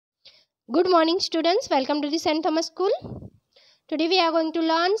Good morning students, welcome to the St. Thomas School. Today we are going to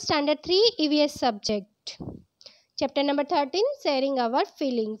learn Standard 3 EVS subject. Chapter number 13, Sharing Our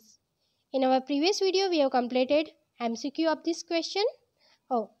Feelings. In our previous video we have completed MCQ of this question,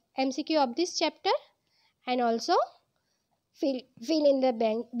 MCQ of this chapter, and also fill in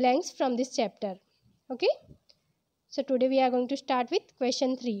the blanks from this chapter. Okay. So today we are going to start with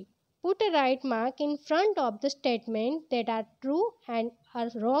question 3. Put a right mark in front of the statement that are true and are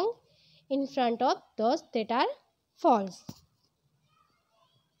wrong in front of those that are false.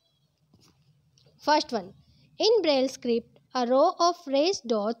 First one. In Braille script, a row of raised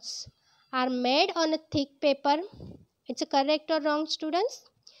dots are made on a thick paper. It's a correct or wrong, students?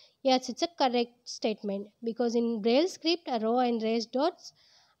 Yes, it's a correct statement because in Braille script, a row and raised dots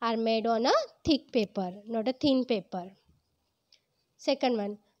are made on a thick paper, not a thin paper. Second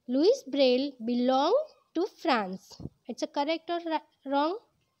one. Louis Braille belonged to France. It's a correct or wrong?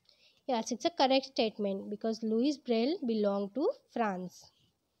 Yes, it's a correct statement because Louis Braille belonged to France.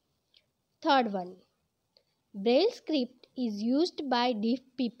 Third one. Braille script is used by deaf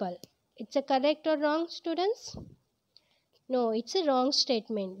people. It's a correct or wrong, students? No, it's a wrong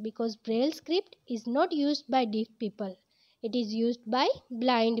statement because Braille script is not used by deaf people. It is used by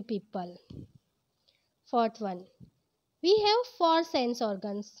blind people. Fourth one. We have 4 sense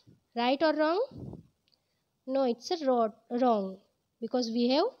organs. Right or wrong? No, it's a wrong because we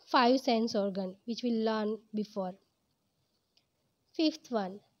have 5 sense organs which we learned before. Fifth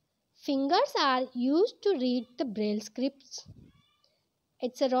one. Fingers are used to read the Braille scripts.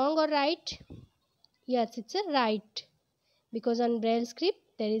 It's a wrong or right? Yes, it's a right because on Braille script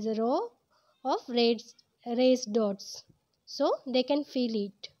there is a row of raised dots, so they can feel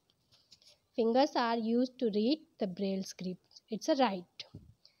it. Fingers are used to read the Braille script. It's a right.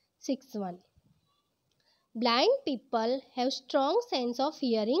 Sixth one. Blind people have strong sense of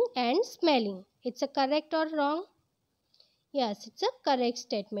hearing and smelling. It's a correct or wrong? Yes, it's a correct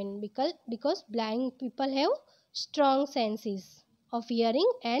statement because blind people have strong senses of hearing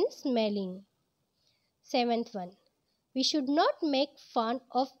and smelling. Seventh one. We should not make fun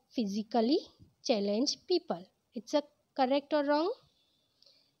of physically challenged people. It's a correct or wrong?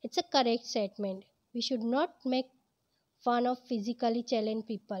 It's a correct statement. We should not make fun of physically challenged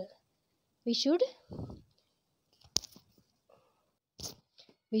people. We should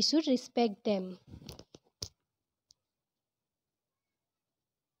respect them.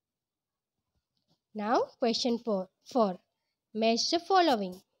 Now question 4. Match the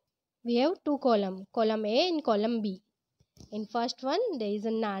following. We have 2 columns, column A and column B. In first one there is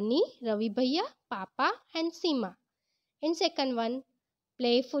a Nani, Ravi Bhaiya, Papa and Seema. In second one,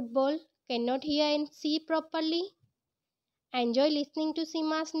 play football, cannot hear and see properly, enjoy listening to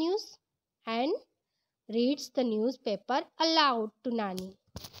Seema's news, and reads the newspaper aloud to Nani.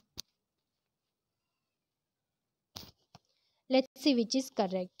 Let's see which is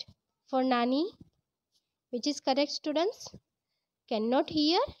correct. For Nani, which is correct, students? Cannot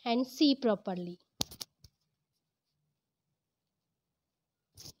hear and see properly.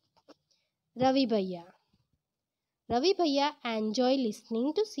 Ravi Bhaiya. Ravi Bhaiya enjoy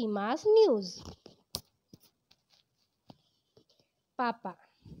listening to Seema's news. Papa.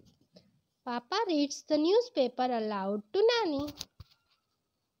 Papa reads the newspaper aloud to Nani.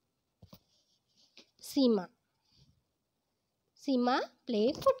 Seema. Seema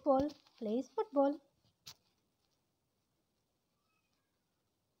plays football.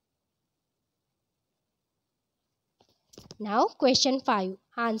 Now question 5.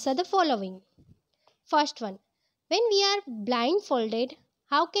 Answer the following. First one. When we are blindfolded,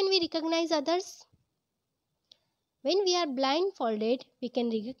 how can we recognize others? When we are blindfolded, we can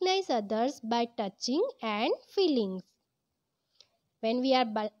recognize others by touching and feeling. When we are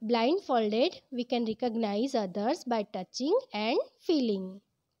blindfolded, we can recognize others by touching and feeling.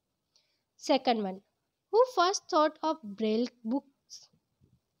 Second one. Who first thought of Braille books?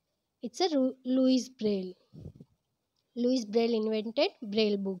 It's a Louis Braille. Louis Braille invented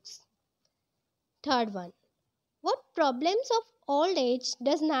Braille books. Third one. What problems of old age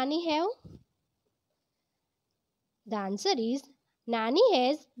does Nani have? The answer is Nani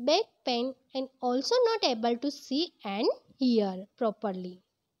has back pain and also not able to see and hear properly.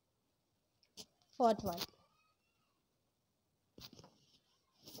 Fourth one.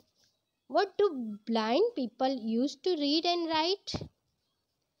 What do blind people use to read and write?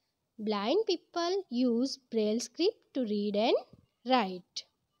 Blind people use Braille script to read and write.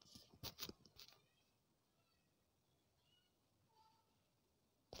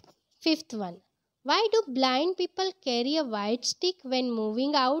 Fifth one. Why do blind people carry a white stick when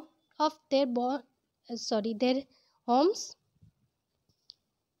moving out of their homes?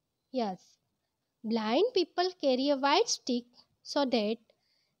 Yes. Blind people carry a white stick so that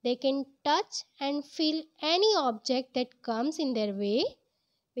they can touch and feel any object that comes in their way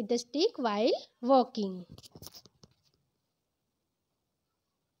with the stick while walking.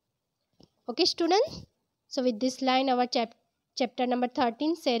 Okay, students? So with this line, our chapter number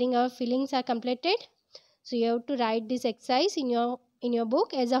 13, sharing our feelings, are completed. So you have to write this exercise in your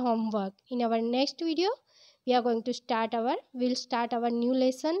book as a homework. In our next video, we'll start our new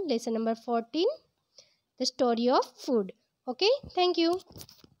lesson number 14, the story of food. Okay, thank you.